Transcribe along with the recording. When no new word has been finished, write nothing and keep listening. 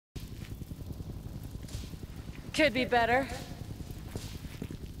Could be better.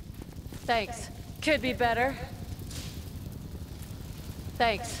 Thanks. Could be better.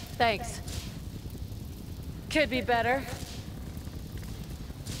 Thanks. Thanks. Could be better.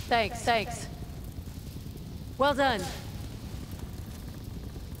 Thanks. Thanks. Well done.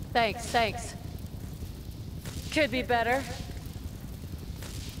 Thanks. Thanks. Could be better.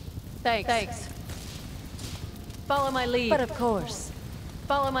 Thanks. Thanks. Follow my lead. But of course.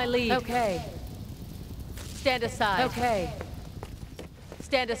 Follow my lead. Okay. Stand aside. Okay.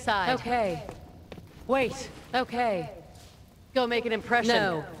 Stand aside. Okay. Wait. Okay. Go make an impression.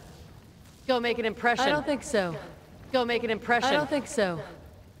 No. Go make an impression. I don't think so. Go make an impression. I don't think so.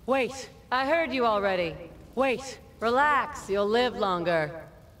 Wait. I heard you already. Wait. Relax. You'll live longer.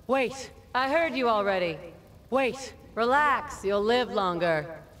 Wait. I heard you already. Wait. Relax. You'll live longer.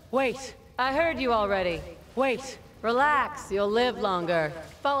 Wait. I heard you already. Wait. Relax. You'll live longer.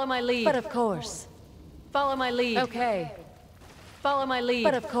 Follow my lead. But of course. Follow my lead. Okay. Follow my lead.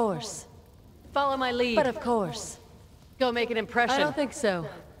 But of course. Follow my lead. But of course. Go make an impression. I don't think so.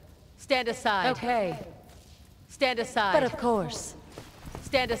 Stand aside. Okay. Stand aside. But of course.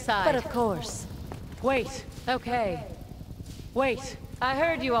 Stand aside. But of course. Wait. Okay. Wait. I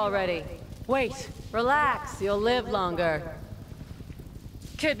heard you already. Wait. Relax. You'll live longer.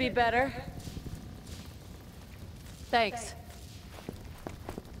 Could be better. Thanks.